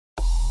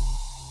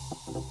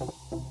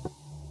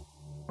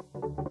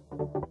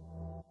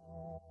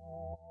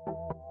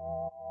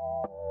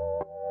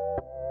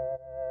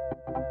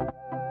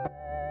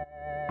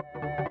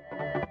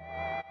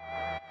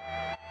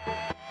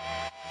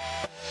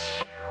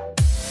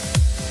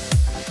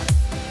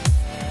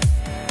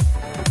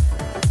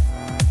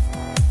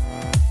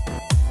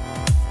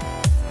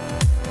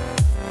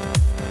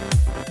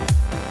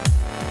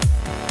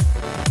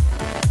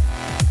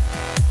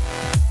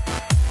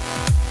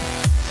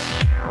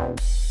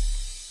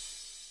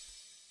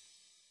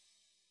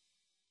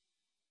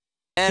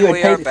And You had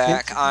we are paid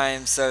back. attention.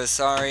 I'm so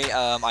sorry.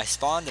 I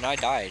spawned and I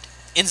died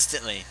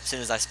instantly as soon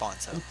as I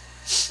spawned. So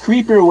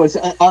Creeper was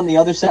on the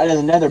other side of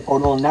the nether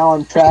portal, and now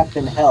I'm trapped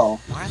in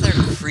hell. why are there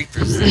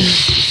creepers there?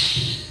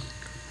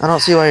 I don't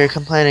see why you're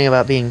complaining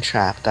about being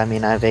trapped. I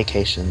mean, I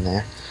vacation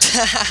there.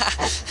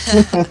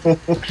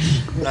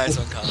 Nice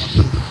one, Kyle.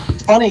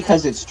 Funny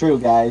because it's true,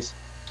 guys.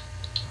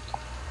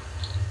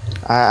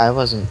 I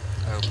wasn't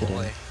Oh kidding.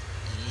 boy.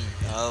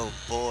 Oh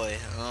boy.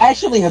 I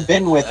actually have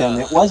been with him.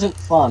 It wasn't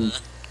fun.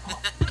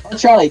 Oh,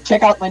 Charlie,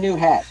 check out my new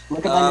hat.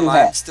 Look at my new I'm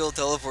hat. still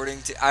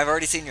teleporting to. I've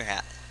already seen your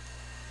hat.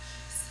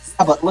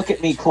 Yeah, but look at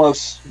me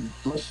close.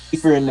 Look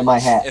deeper into my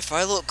hat. If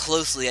I look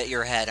closely at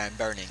your head, I'm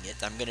burning it.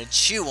 I'm gonna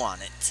chew on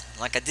it,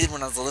 like I did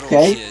when I was a little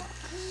Okay. kid.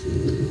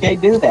 Okay,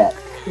 do that.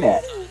 Do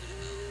that.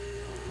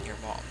 Your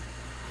mom.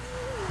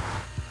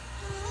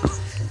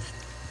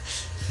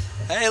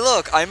 Hey,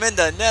 look! I'm in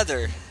the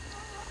Nether.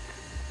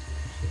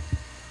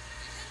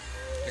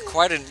 You're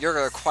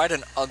quite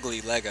an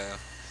ugly Lego.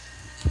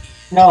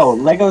 No,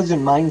 Legos in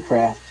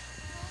Minecraft.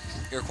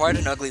 You're quite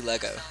an ugly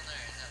Lego.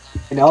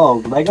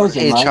 No, Legos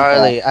in Hey, Minecraft.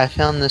 Charlie, I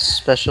found this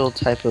special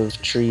type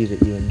of tree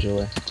that you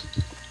enjoy.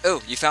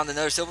 Oh, you found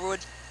another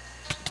silverwood?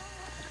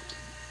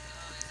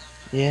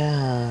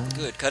 Yeah.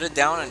 Good. Cut it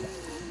down and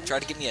try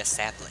to give me a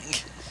sapling.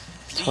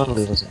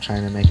 Totally wasn't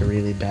trying to make a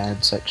really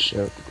bad sex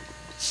joke.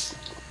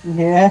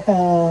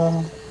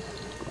 Yeah.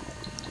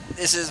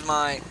 This is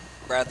my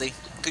Bradley.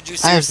 Could you I've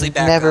seriously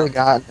back never up?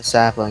 gotten a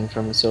sapling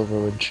from a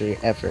silverwood tree,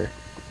 ever.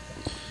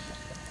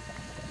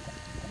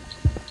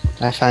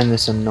 I find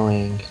this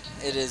annoying.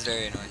 It is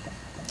very annoying.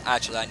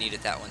 Actually, I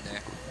needed that one there.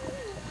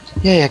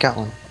 Yeah, I got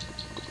one.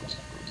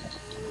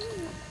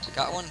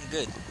 Got one?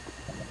 Good.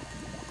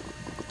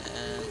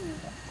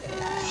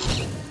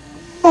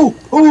 Oh,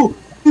 oh!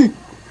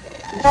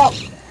 Look out!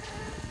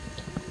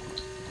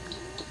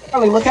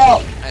 Charlie, look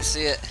out! I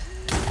see it.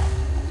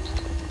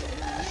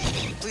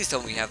 Please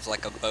tell me you have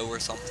like a bow or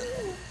something.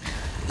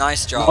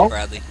 Nice job, No.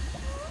 Bradley.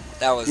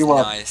 That was You're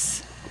welcome.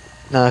 nice.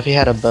 No, if he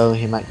had a bow,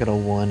 he might get a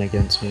 1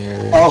 against me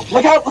earlier. Oh,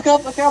 look out, look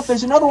out, look out!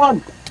 There's another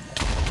one!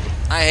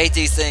 I hate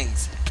these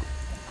things.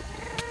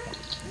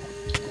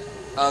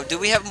 Do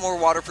we have more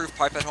waterproof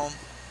pipe at home?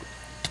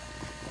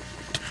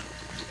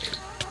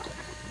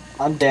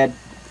 I'm dead.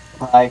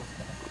 Bye.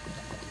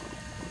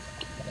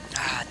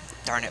 Ah,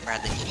 darn it,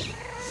 Bradley.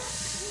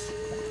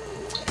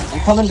 I'm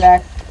coming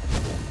back.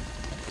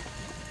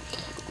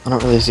 I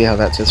don't really see how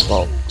that's his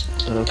fault.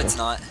 But okay. It's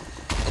not.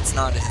 It's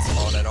not his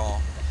fault at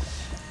all.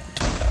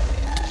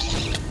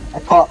 I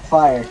caught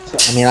fire.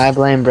 I mean, I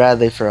blame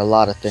Bradley for a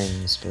lot of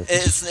things, but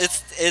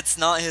It's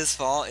not his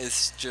fault.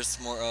 It's just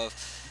more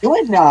of. You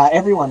and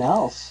everyone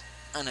else.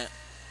 I know.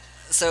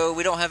 So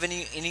we don't have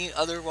any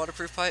other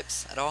waterproof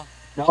pipes at all,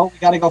 No, we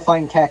gotta go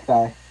find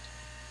cacti.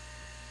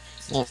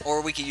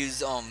 or we could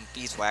use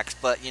beeswax.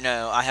 But you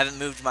know, I haven't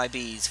moved my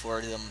bees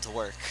for them to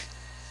work.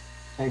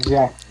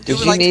 Exactly. Who did would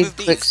you like to need move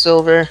bees?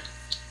 Quicksilver?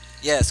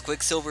 Yes,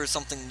 Quicksilver is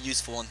something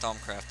useful in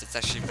Thaumcraft. It's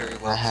actually very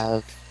well.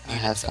 I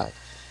have so.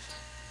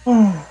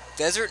 5.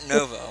 Desert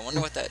Nova. I wonder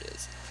what that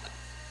is.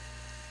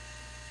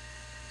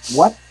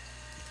 What?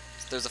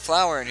 There's a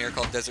flower in here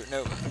called Desert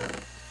Nova.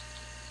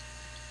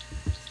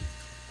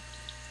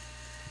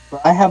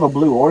 I have a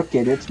blue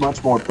orchid. It's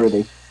much more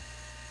pretty.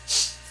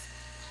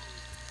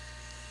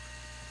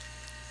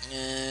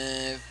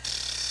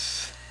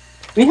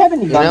 We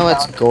haven't You even know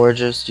what's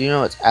gorgeous? Do you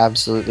know what's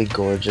absolutely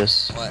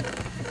gorgeous? What?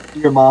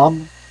 your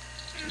mom.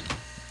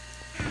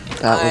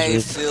 That was I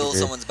really feel weird.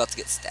 someone's about to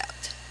get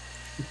stabbed.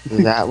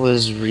 That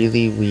was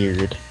really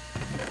weird.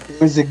 It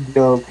was a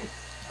joke.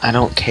 I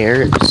don't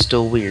care, it was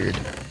still weird.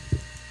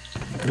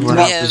 Do What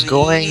we I have was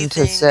going to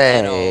anything say...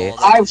 at all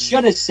that I we-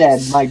 should have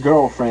said my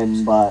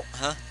girlfriend, but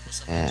Huh?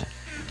 Yeah,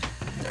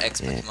 The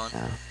X yeah, Pokemon.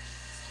 no.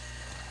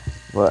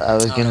 What I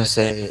was I don't know gonna his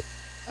say...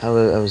 I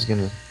was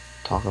gonna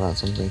talk about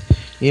something.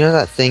 You know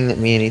that thing that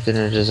me and Ethan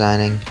are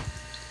designing?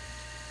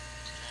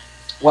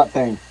 what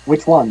thing?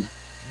 Which one?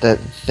 That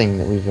thing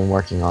that we've been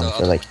working on The for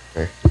other like...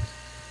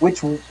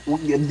 Which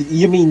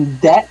you mean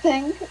that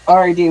thing,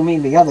 or do you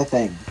mean the other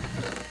thing?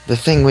 The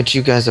thing which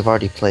you guys have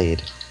already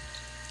played.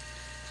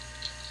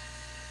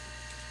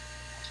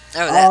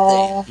 Oh,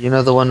 that thing. You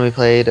know the one we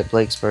played at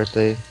Blake's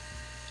birthday?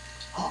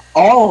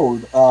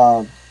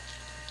 Oh,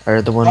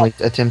 Or the one we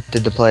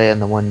attempted to play and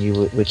the one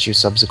which you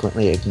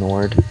subsequently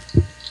ignored?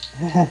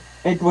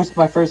 it was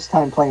my first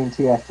time playing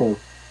TF2.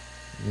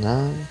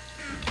 No?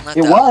 Not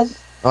It that was.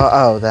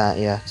 Oh, that,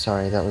 yeah,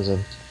 sorry, that was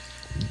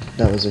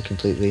a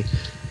completely...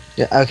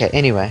 Yeah, okay,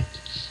 anyway.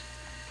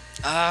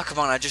 Ah, come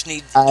on! I just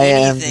need I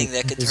am anything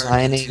that could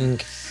turn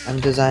into. I'm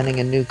designing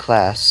a new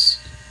class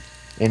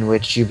in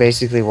which you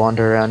basically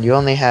wander around. You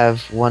only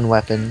have one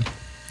weapon,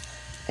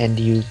 and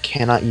you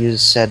cannot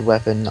use said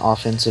weapon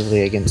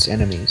offensively against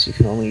enemies. You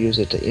can only use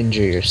it to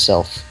injure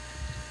yourself.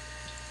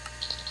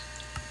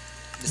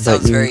 It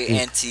sounds you- very you-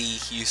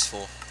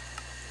 anti-useful.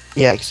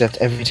 Yeah, except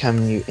every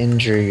time you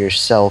injure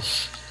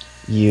yourself,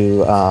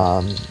 you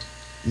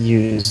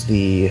use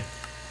the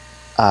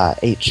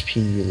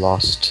HP you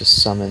lost to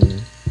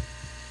summon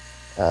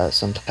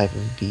some type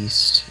of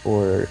beast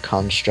or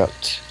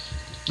construct,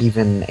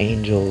 even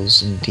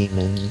angels and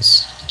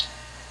demons.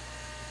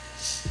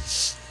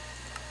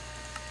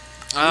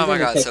 Oh my gonna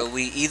god! take So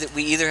we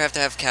either have to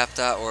have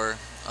Capta or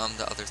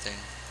the other thing,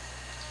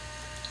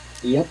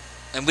 Yep.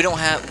 and we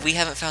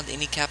haven't found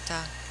any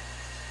Capta.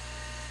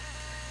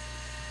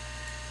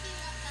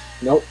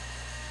 Nope.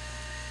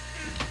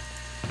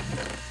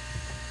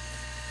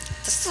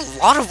 This is a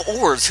lot of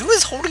ores. Who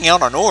is holding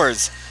out on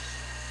ores?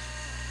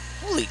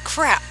 Holy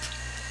crap!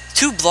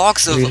 2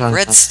 blocks of 300.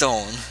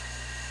 redstone.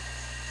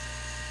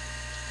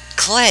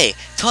 Clay!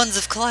 Tons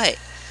of clay!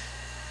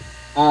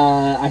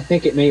 I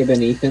think it may have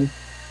been Ethan.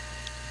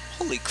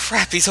 Holy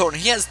crap, he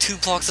has 2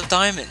 blocks of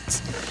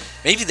diamonds.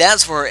 Maybe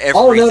that's where everything...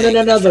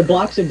 Oh no! The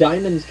blocks of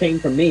diamonds came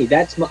from me.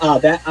 That's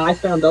that I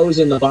found those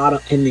in the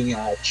bottom in the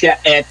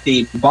at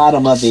the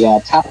bottom of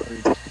the tower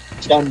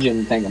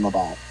dungeon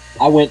thingamabob.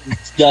 I went and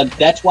dug.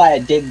 That's why I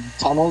dig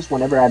tunnels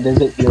whenever I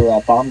visit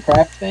your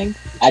bombcraft thing.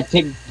 I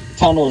dig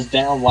tunnels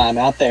down while I'm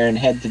out there and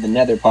head to the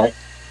nether part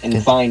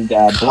and find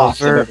blocks of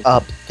Cover everything.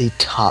 up the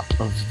top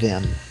of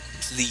them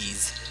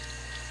Please.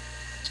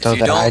 so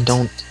that I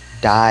don't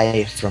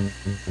die from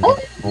more.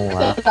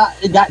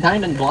 It got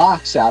diamond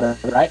blocks out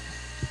of it, right?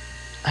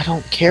 I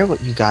don't care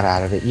what you got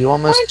out of it. You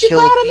almost Aren't you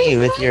killed proud of me me,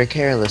 with your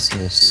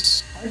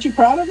carelessness. Aren't you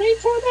proud of me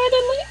for that,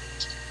 at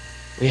least?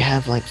 We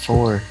have like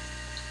 4,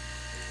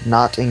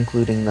 not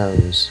including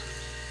those.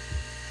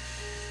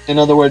 In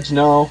other words,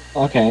 no.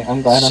 Okay,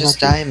 I'm glad It's I'm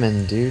just not.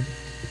 diamond, dude.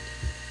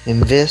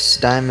 In this,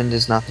 diamond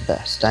is not the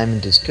best.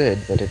 Diamond is good,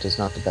 but it is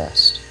not the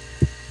best.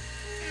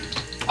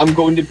 I'm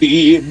going to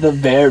be the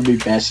very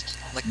best.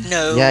 Like,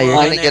 no. Yeah, you're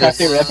gonna get a- Like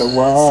there ever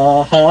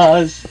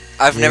was.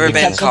 I've never You're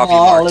been gonna- Because copy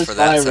all marked is for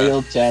my that, so...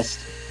 real test.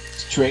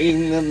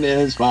 Trading them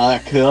is my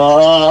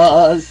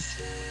cause.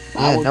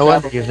 Yeah, no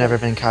wonder you've never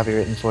been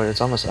copywritten for it.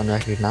 It's almost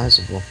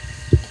unrecognizable.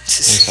 I'm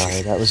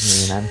sorry, that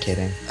was mean. I'm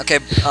kidding. Okay,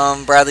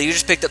 Bradley, you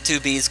just picked up 2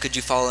 bees. Could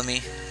you follow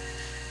me?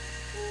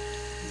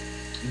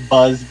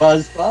 Buzz,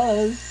 buzz,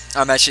 buzz.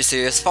 I'm actually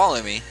serious.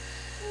 Follow me.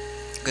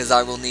 Because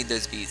I will need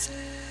those bees.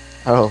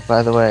 Oh,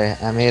 by the way,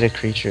 I made a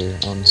creature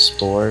on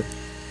Spore.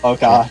 Oh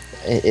god.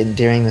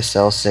 During the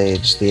cell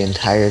stage, the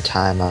entire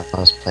time I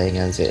was playing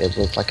as it, it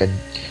looked like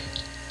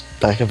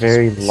a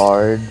very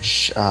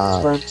large.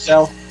 Sperm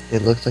cell.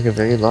 It looked like a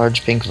very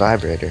large pink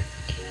vibrator.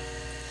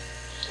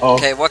 Oh.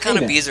 Okay, what kind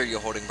hey of then. bees are you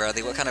holding,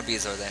 Bradley? What kind of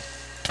bees are they?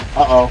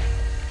 Uh-oh.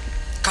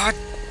 God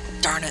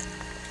darn it.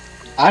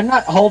 I'm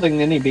not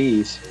holding any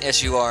bees.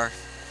 Yes, you are.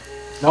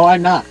 No,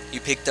 I'm not. You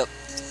picked up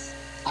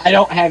I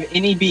don't have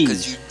any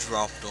because bees. you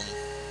dropped them.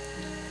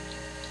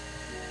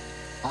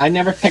 I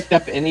never picked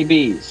up any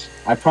bees.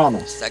 I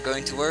promise. Is that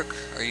going to work?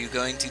 Are you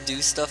going to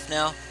do stuff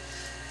now?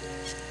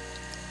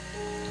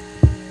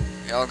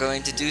 Y'all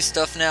going to do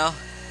stuff now?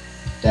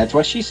 That's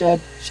what she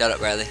said. Shut up,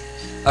 Bradley.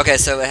 Okay,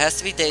 so it has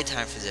to be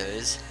daytime for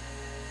those.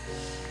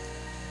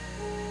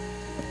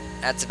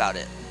 That's about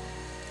it.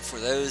 For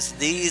those,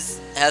 these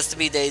has to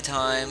be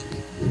daytime.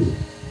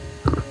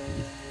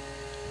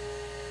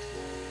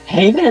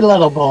 Hey there,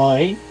 little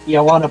boy.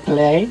 You wanna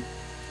play?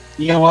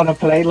 You wanna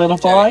play, little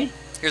boy?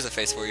 Here's a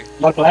face for you.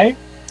 Wanna play?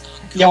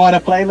 You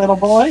wanna play, little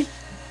boy?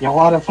 You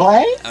wanna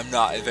play? I'm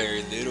not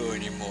very little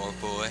anymore,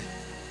 boy.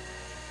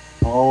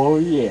 Oh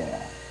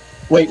yeah.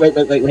 Wait.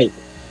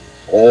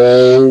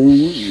 Oh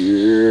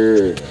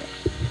yeah.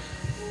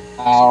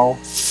 Ow.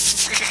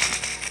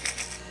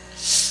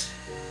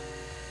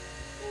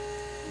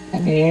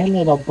 Come here,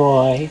 little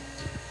boy.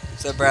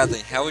 So Bradley,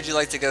 how would you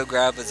like to go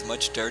grab as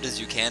much dirt as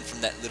you can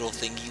from that little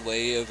thingy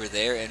way over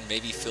there and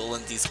maybe fill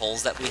in these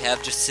holes that we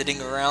have just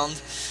sitting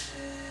around?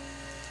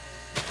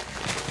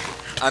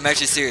 I'm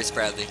actually serious,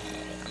 Bradley.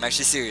 I'm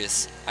actually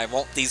serious. I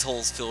want these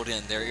holes filled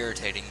in. They're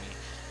irritating me.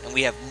 And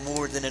we have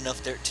more than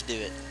enough dirt to do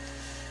it.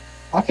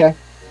 Okay.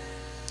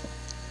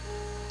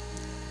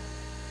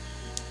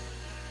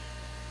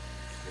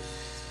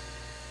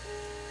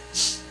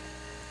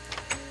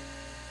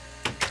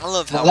 I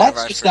love how Now one of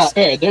that's our just first... not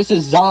fair. There's a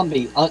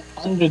zombie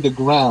under the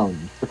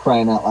ground, for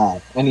crying out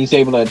loud, and he's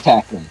able to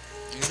attack me.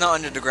 He's not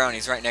under the ground,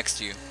 he's right next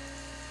to you.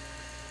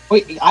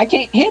 Wait, I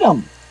can't hit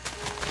him.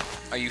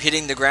 Are you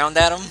hitting the ground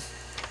at him?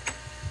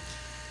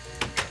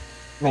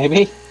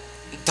 Maybe.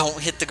 Don't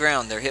hit the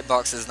ground, their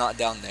hitbox is not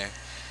down there.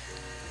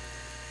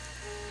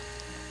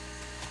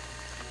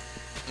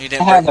 You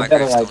didn't I have break a my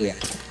better gravestone idea.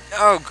 either.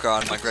 Oh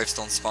god, my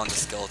gravestone spawned a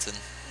skeleton.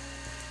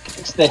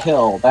 Fix the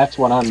hill. That's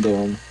what I'm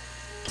doing.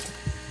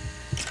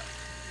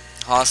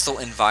 Hostile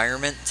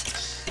environment.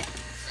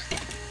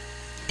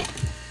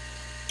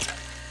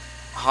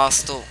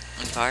 Hostile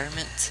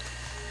environment?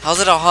 How's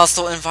it a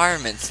hostile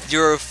environment?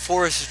 You're a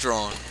forest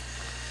drone.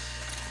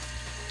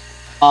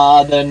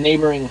 The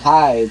neighboring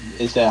hive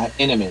is an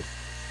enemy.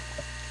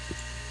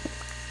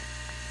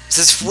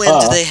 Since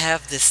when do they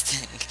have this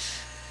thing?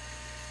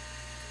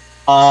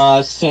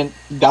 Since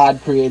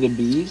God created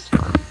bees.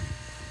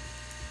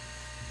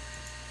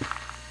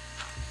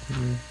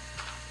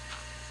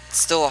 It's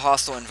still a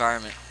hostile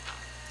environment.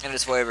 And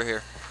it's way over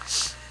here.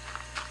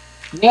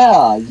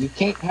 Yeah, you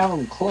can't have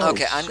them close.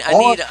 Okay, Or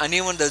I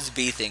need one of those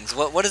bee things.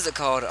 What is it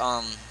called?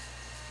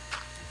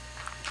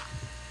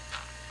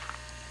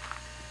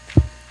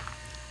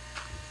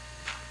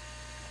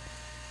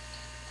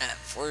 At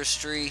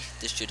forestry.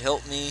 This should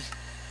help me.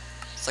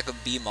 It's like a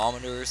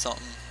beamometer or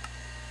something.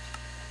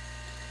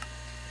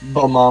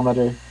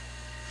 Bomometer.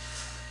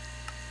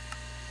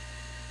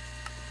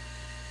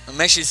 I'm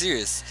actually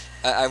serious.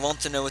 I want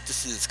to know what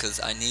this is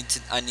because I need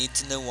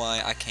to know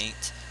why I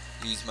can't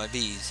use my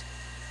bees.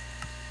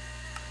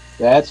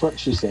 That's what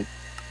she said.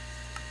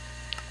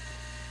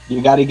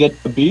 You gotta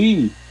get the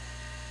B.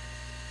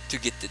 To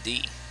get the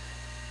D.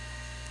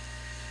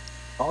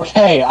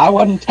 Okay, I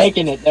wasn't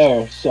taking it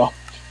there, so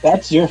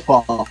that's your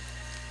fault.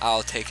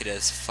 I'll take it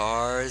as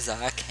far as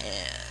I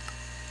can.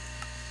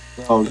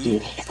 Oh,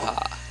 dear.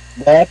 Ah,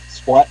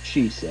 That's what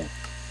she said.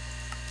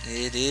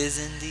 it is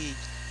indeed.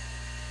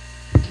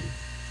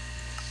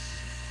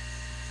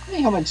 Tell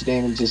me how much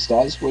damage this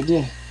does, would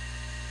you?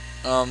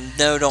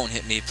 No, don't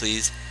hit me,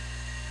 please.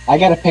 I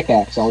got a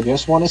pickaxe. I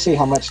just want to see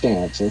how much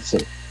damage. Let's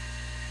see.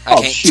 I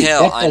Oh, can't shoot,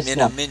 tell. that I'm does in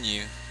not- a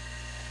menu.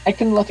 I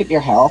can look at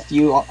your health.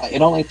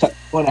 It only took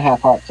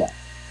 2.5 hearts out.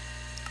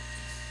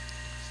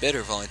 Better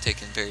have only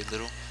taken very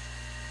little.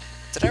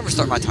 Did I ever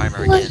start my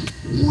timer again?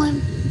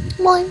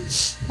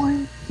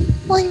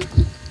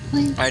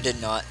 I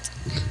did not.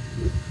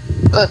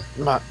 But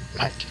my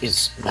mic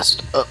is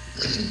messed up.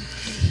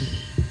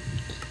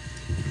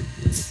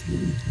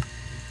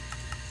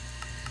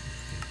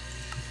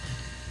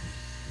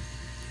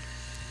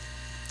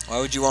 Why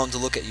would you want him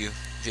to look at you,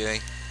 Jay?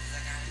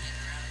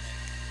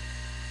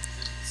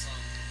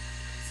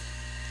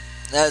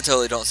 That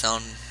totally don't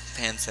sound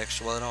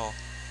pansexual at all.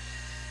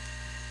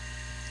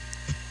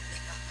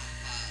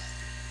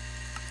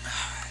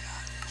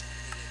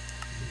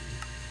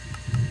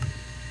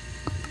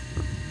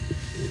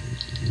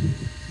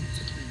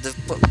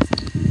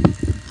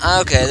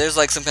 Okay, there's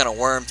like some kind of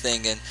worm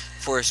thing in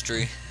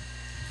forestry.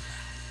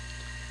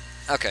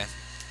 Okay.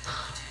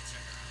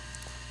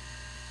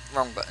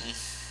 Wrong button.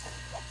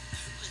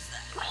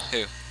 Who?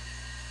 A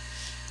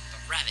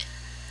rabbit.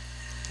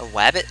 A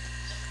wabbit?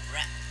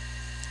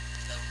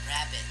 The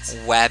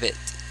rabbit. Wabbit.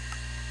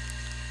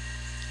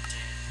 Dude,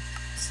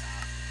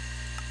 stop.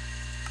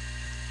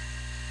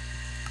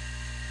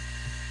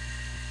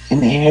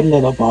 Come here,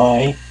 little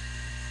boy.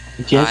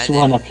 I just Hi,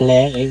 want to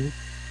play.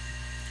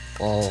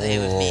 Play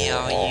with me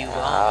all you want.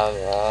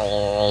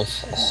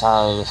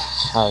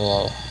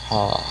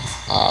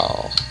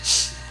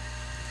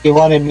 You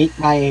want to meet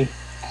my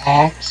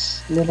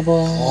axe, little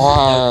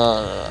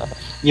boy?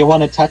 You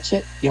want to touch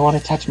it? You want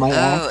to touch my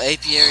Oh, axe?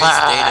 apiary's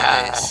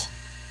database.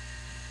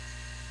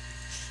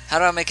 How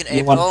do I make an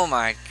ape? Oh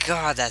my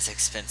god, that's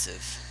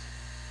expensive.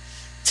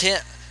 2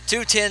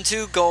 tin,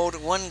 2 gold,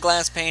 1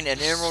 glass pane, an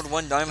emerald,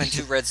 1 diamond,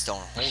 2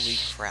 redstone. Holy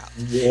crap.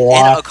 What?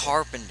 And a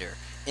carpenter.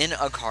 In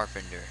a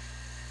carpenter.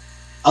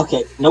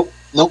 Okay, nope.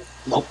 Oh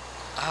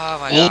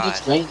my And god.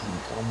 it's raining.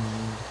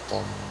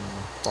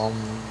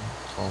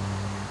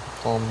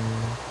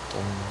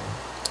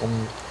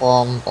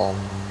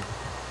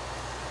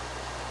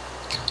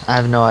 I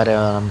have no idea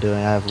what I'm doing.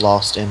 I've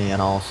lost any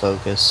and all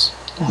focus.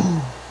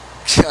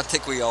 I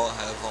think we all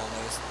have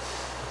almost.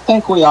 I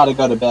think we ought to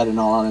go to bed in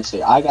all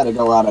honesty. I got to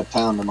go out of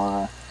town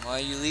tomorrow. Why are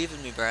you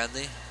leaving me,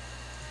 Bradley?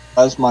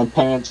 Because my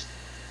parents,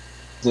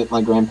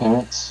 my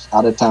grandparents,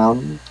 out of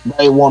town.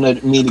 They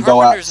wanted me to go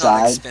Carpenter's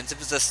not outside. expensive.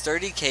 It's a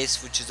sturdy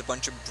case, which is a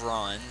bunch of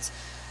bronze,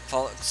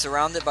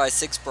 surrounded by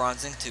 6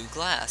 bronze and 2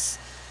 glass.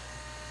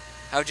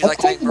 How would you like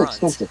to make bronze?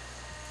 Expensive.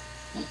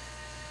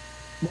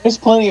 There's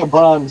plenty of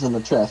bronze in the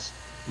chest.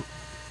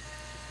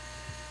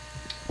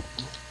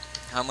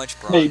 How much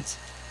bronze?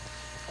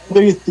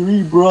 There's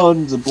 3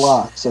 bronze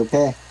blocks,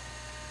 okay?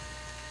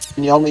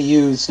 And you only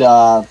used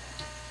half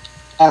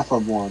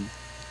of one.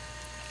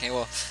 Okay,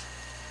 well,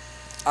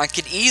 I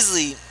could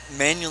easily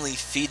manually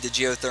feed the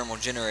geothermal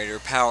generator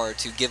power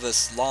to give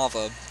us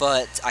lava,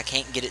 but I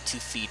can't get it to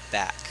feed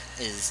back,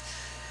 is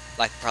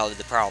like probably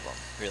the problem,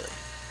 really.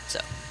 So,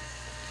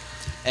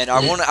 and I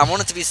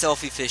want it to be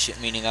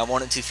self-efficient, meaning I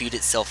want it to feed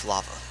itself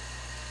lava,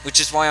 which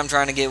is why I'm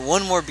trying to get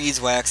 1 more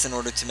beeswax in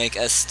order to make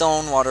a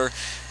stone water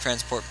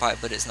transport pipe,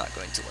 but it's not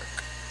going to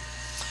work.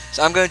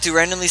 So I'm going to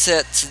randomly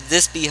set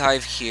this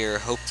beehive here,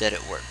 hope that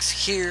it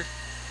works here.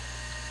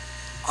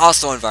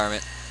 Hostile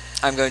environment.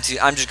 I'm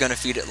just gonna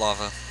feed it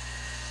lava.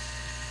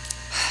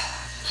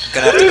 I'm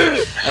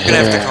gonna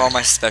have to call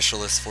my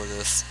specialist for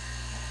this.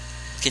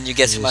 Can you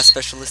guess who my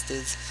specialist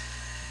is?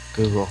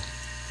 Google.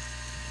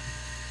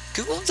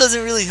 Google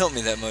doesn't really help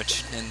me that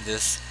much in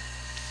this.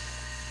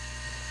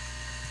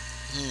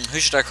 Who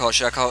should I call?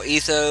 Should I call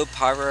Etho,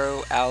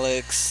 Pyro,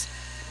 Alex,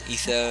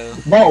 Etho?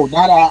 No,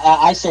 not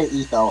I say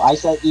Etho. I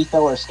say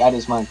Etho or Sky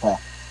does Minecraft.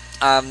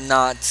 I'm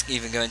not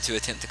even going to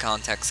attempt to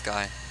contact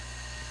Sky.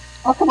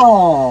 Oh, come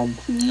on.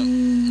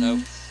 Nope.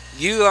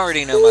 You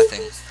already know my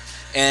thing.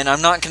 And I'm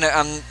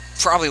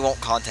probably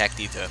won't contact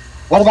Etho.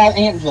 What about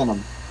Ant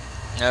Venom?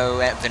 No,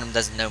 Ant Venom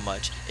doesn't know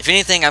much. If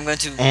anything, I'm going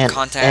to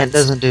contact... Ant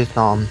doesn't do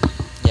thumb.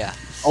 Yeah.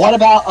 What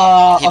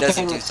about He okay,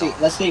 doesn't do let's see.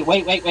 thongs. Let's see.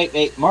 Wait.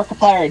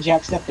 Markiplier and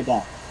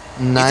Jacksepticeye.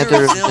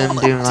 Neither of them them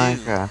do do.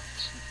 Minecraft.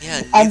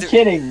 Yeah, I'm neither.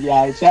 kidding,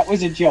 guys. That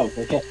was a joke.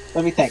 Okay,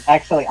 let me think.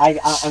 Actually,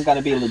 I'm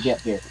gonna be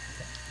legit here.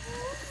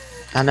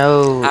 I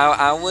know.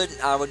 I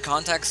would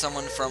contact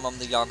someone from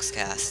the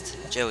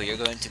Yogscast. Joey, you're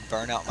going to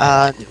burn out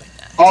my life doing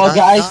that. Oh, Not-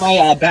 guys, not-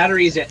 my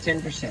battery's at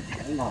 10%.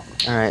 Hang on.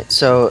 Alright,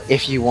 so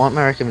if you want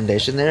my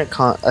recommendation there,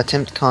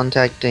 attempt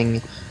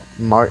contacting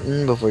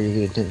Martin before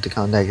you attempt to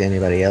contact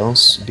anybody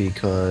else,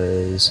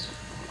 because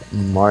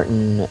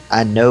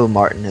I know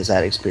Martin has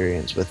had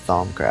experience with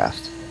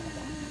Thaumcraft.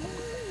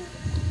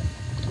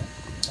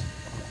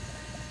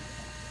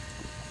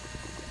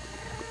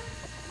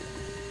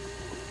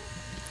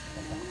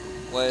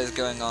 What is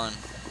going on?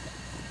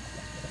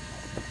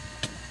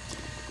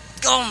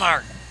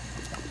 Gomer!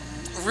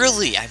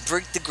 Really? I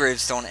break the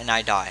gravestone and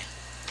I die.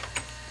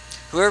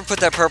 Whoever put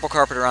that purple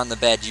carpet around the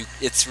bed,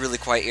 it's really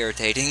quite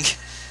irritating.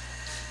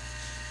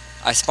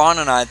 I spawn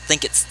and I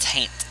think it's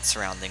taint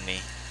surrounding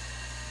me.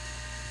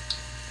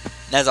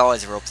 That's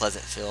always a real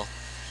pleasant feel.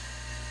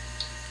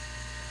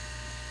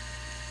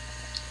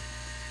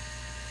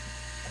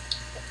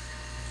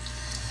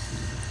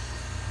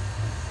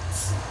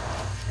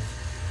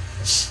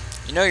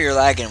 You know you're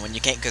lagging when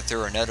you can't go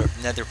through a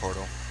nether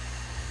portal.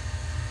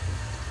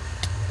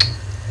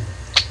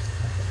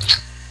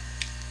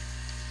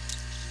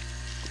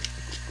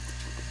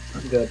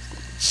 I'm good.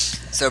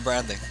 So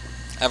Bradley,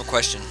 I have a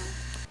question.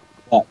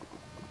 What?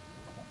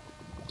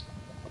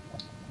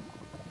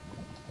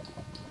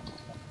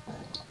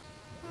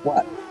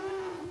 What?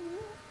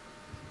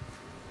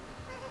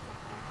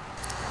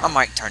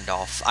 My mic turned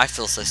off. I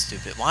feel so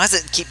stupid. Why does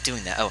it keep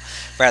doing that? Oh,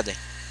 Bradley.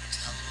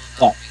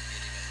 What?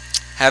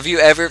 Have you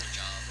ever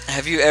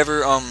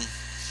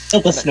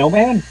Built a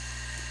snowman?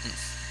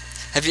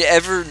 have you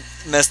ever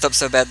messed up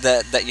so bad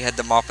that you had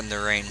to mop in the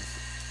rain?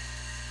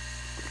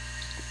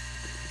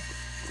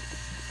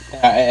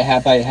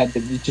 Have I had to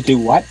do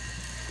what?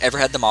 Ever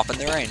had to mop in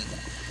the rain?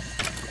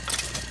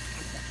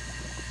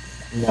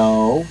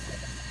 No.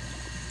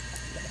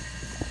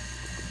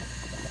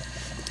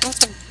 What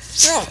the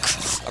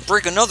fuck? I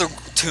break another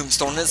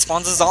tombstone and it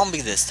spawns a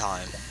zombie this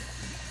time.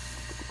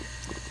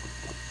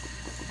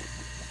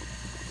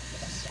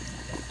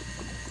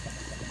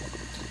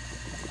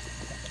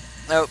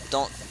 Nope,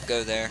 don't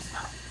go there.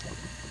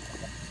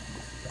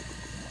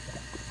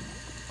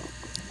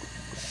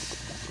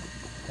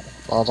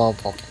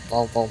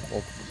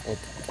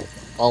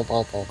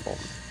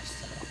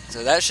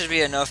 So that should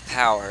be enough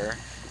power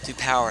to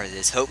power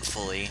this,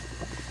 hopefully.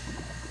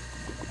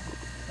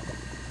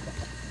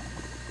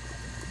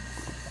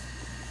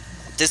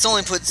 This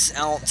only puts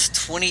out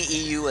 20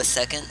 EU a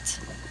second.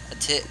 A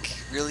tick,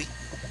 really?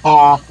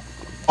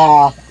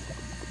 I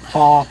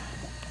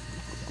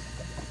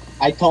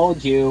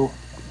told you.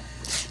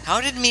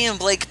 How did me and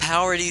Blake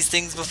power these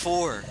things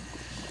before?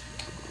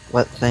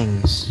 What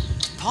things?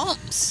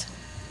 Pumps.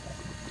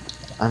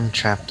 I'm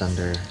trapped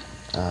under.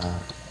 I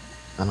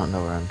don't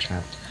know where I'm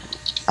trapped.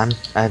 I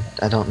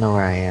don't know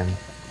where I am.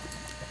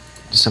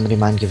 Does somebody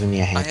mind giving me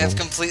a I hand? have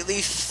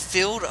completely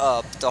filled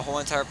up the whole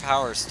entire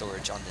power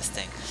storage on this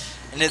thing.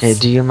 And it's Okay,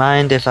 do you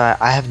mind if I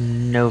have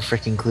no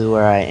freaking clue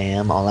where I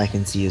am? All I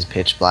can see is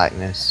pitch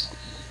blackness.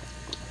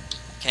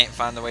 can't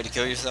find the way to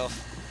kill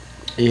yourself?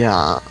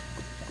 Yeah.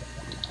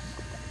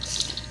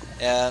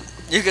 Yeah,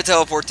 you could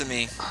teleport to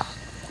me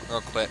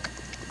real quick.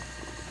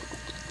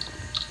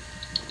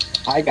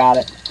 I got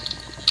it.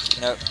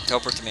 Nope,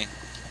 teleport to me.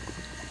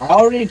 I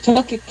already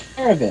took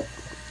care of it.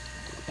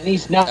 And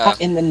he's not Oh.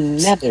 in the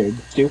nether,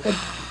 stupid.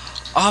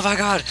 Oh my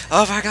god!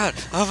 Oh my god!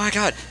 Oh my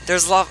god!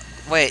 There's lava.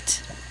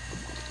 Wait.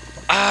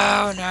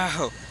 Oh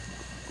no!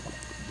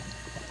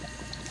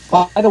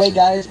 By the way,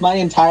 guys, my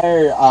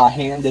entire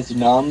hand is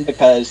numb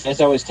because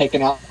as I was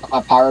taking out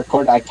my power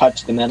cord, I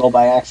touched the metal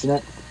by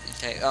accident.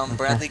 Okay,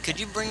 Bradley, could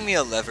you bring me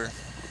a lever?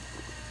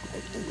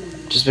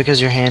 Just because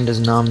your hand is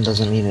numb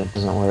doesn't mean it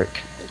doesn't work.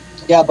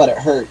 Yeah, but it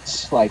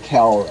hurts like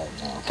hell right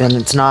now. Then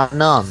it's not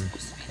numb.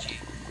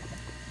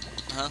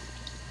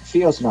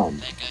 Feels numb.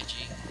 That guy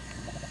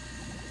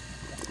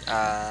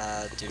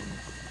G.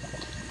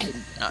 Do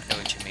not know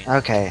what you mean.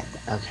 Okay.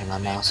 Okay, my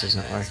mouse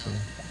isn't working.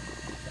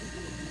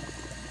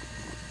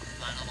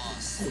 Final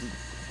boss.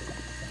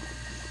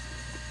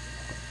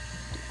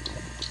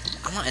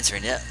 I'm not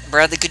answering it.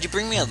 Bradley, could you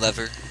bring me a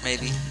lever,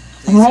 maybe?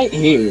 I'm right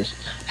here.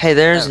 Hey,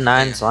 there's Oh,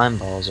 9 there. slime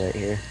balls right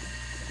here.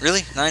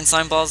 Really? 9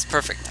 slime balls?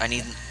 Perfect. I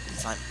need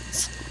slime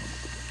balls.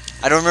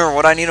 I don't remember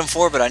what I need them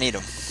for, but I need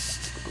them.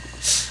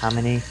 How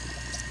many?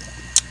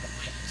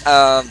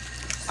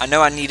 I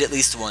know I need at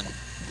least one.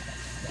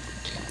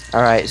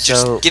 Alright,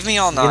 Just so give me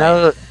all 9. you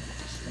know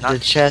Not- the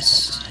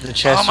chest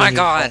oh my when you-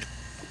 god!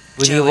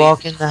 When you Joey.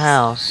 walk in the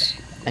house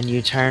and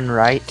you turn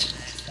right,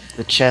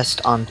 the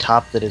chest on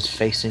top that is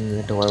facing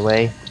the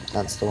doorway,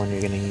 that's the one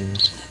you're gonna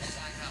use.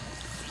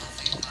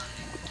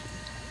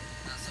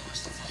 Not so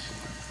much the fun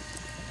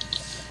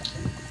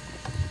part.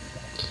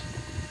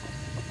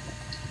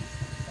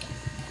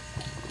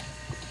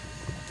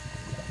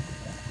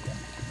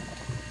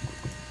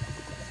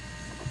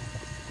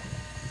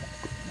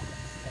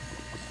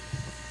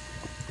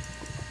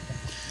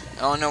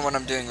 I don't know what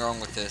I'm doing wrong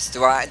with this.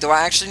 Do I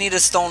actually need a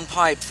stone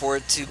pipe for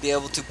it to be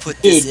able to put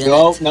this Dude, in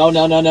no, it?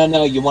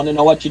 no. You want to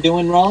know what you're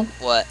doing wrong?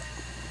 What?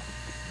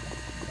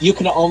 You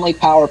can only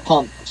power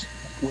pumps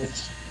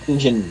with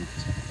engines.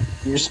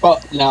 You're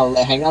supposed now.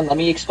 Hang on, let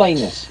me explain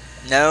this.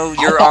 No,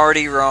 you're thought-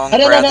 already wrong, No,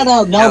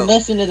 Bradley. no.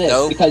 Listen to this,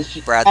 No, because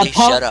Bradley, a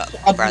pump- shut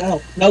up,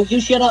 Bradley. No, you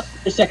shut up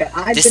for a second.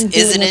 I've This been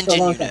doing is an this for a engine,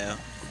 long you time. know.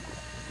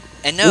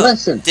 And no,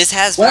 Listen. this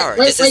has power.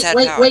 This has had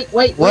power. Wait.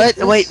 What?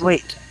 listen.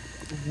 Wait.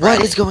 What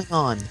Bradley. is going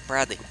on?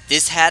 Bradley,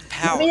 this had Let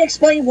power. me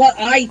explain what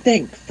I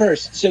think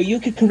first, so you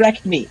can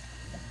correct me.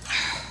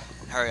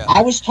 Hurry up.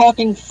 I was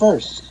talking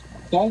first.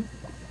 Okay.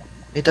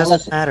 It doesn't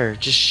listen. matter.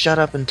 Just shut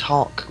up and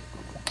talk.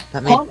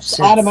 That makes Pumps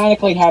sense.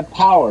 automatically have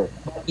power,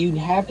 but you'd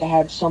have to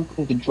have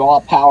something to draw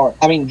power.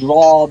 I mean,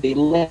 draw the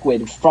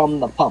liquid from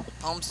the pump.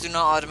 Pumps do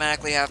not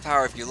automatically have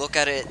power. If you look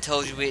at it, it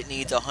tells you it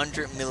needs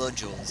 100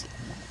 millijoules.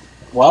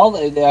 Well,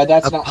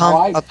 that's not how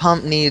I. A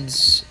pump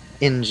needs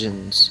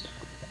engines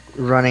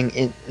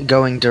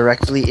going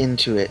directly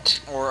into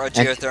it. Or a And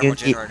geothermal you-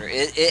 generator.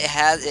 It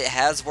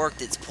has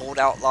worked. It's pulled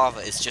out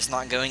lava. It's just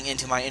not going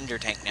into my ender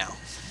tank now.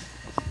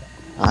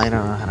 I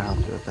don't know how to help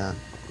you with that.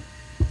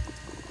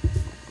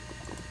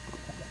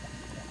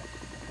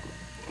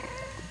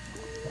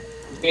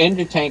 The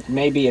ender tank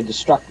may be a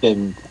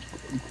destruction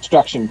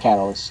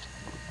catalyst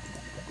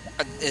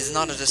It's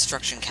not a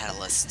destruction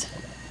catalyst.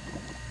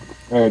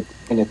 or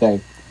kind of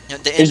thing. You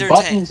know, the There's ender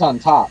buttons tank. on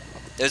top.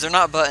 Those are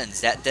not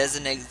buttons. That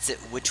designates it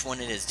which one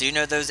it is. Do you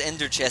know those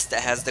ender chests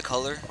that has the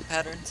color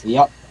patterns?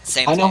 Yep.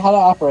 Same I know thing. how to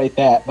operate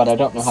that, but I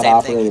don't know how to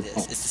Same thing operate with it.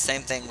 this. It's the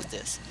same thing with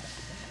this.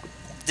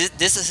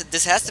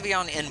 This has to be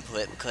on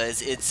input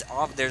because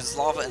there's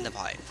lava in the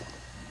pipe.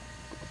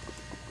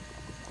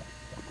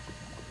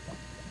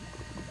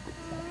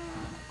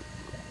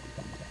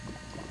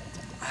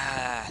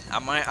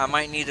 I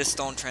might need a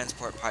stone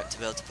transport pipe to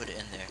be able to put it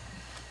in there.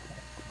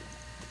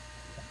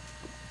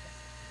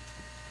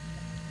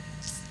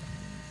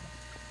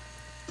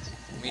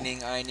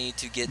 Meaning I need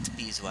to get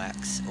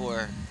beeswax,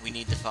 or we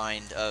need to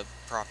find a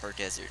proper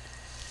desert.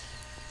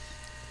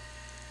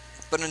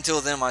 But until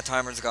then, my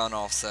timer's gone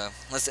off, so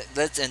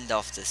let's end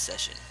off this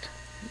session.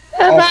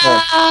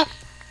 Okay.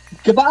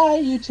 Goodbye,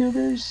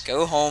 YouTubers.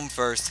 Go home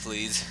first,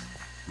 please.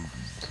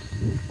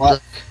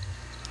 What?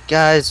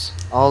 Guys,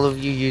 all of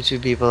you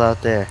YouTube people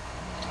out there,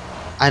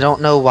 I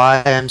don't know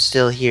why I'm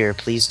still here.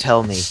 Please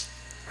tell me.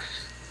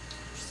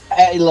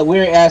 Hey, look,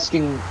 we're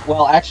asking.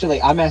 Well,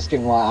 actually, I'm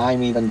asking why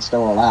I'm even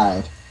still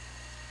alive.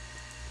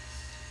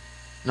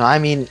 No, I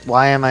mean,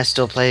 why am I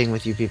still playing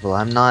with you people?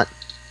 I'm not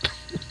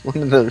one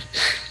of the.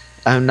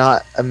 I'm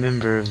not a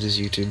member of this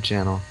YouTube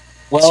channel.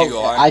 Well, you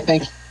are. I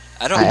think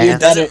I don't. I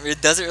It am.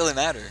 doesn't really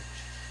matter.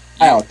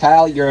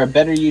 Kyle, you're a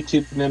better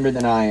YouTube member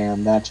than I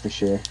am. That's for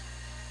sure.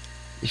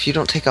 If you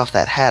don't take off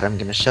that hat, I'm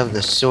gonna shove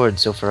this sword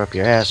so far up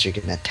your ass you're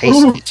gonna taste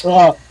it. That's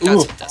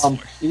what that's for.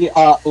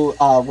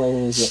 Where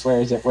is it?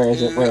 Where is it? Where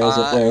is it? Where is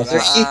it? Where is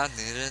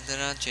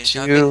it? Change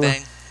out Two. Big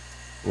Bang.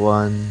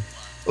 1.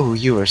 Oh,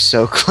 you were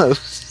so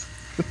close.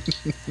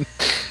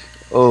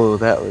 Oh,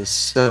 that was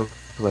so I was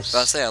about to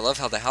close. say, I love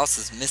how the house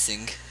is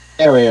missing.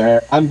 There we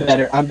are. I'm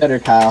better. I'm better,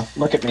 Kyle.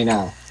 Look at me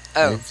now.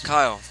 Oh, Yes.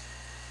 Kyle,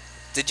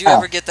 did you Kyle,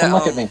 ever get that? come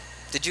look at me.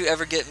 Did you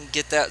ever get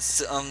that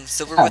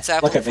silverwoods Kyle,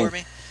 apple look at me. for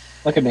me?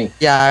 Look at me.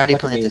 Yeah, I already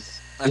Look at me. planted.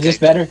 Is this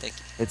better? Thank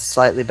you. It's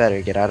slightly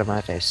better. Get out of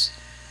my face.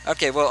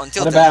 Okay, well,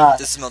 until What then, about-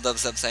 this is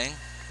Mildubsub saying.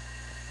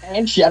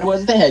 And Shadow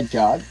was the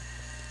hedgehog.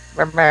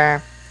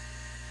 My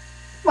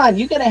Come on,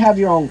 you gotta have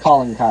your own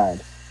calling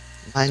card.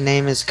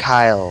 name is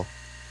Kyle.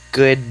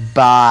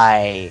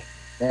 Goodbye.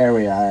 There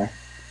we are.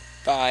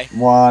 Bye.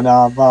 One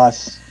of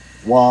us.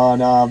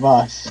 One of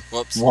us.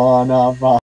 Whoops. One of us.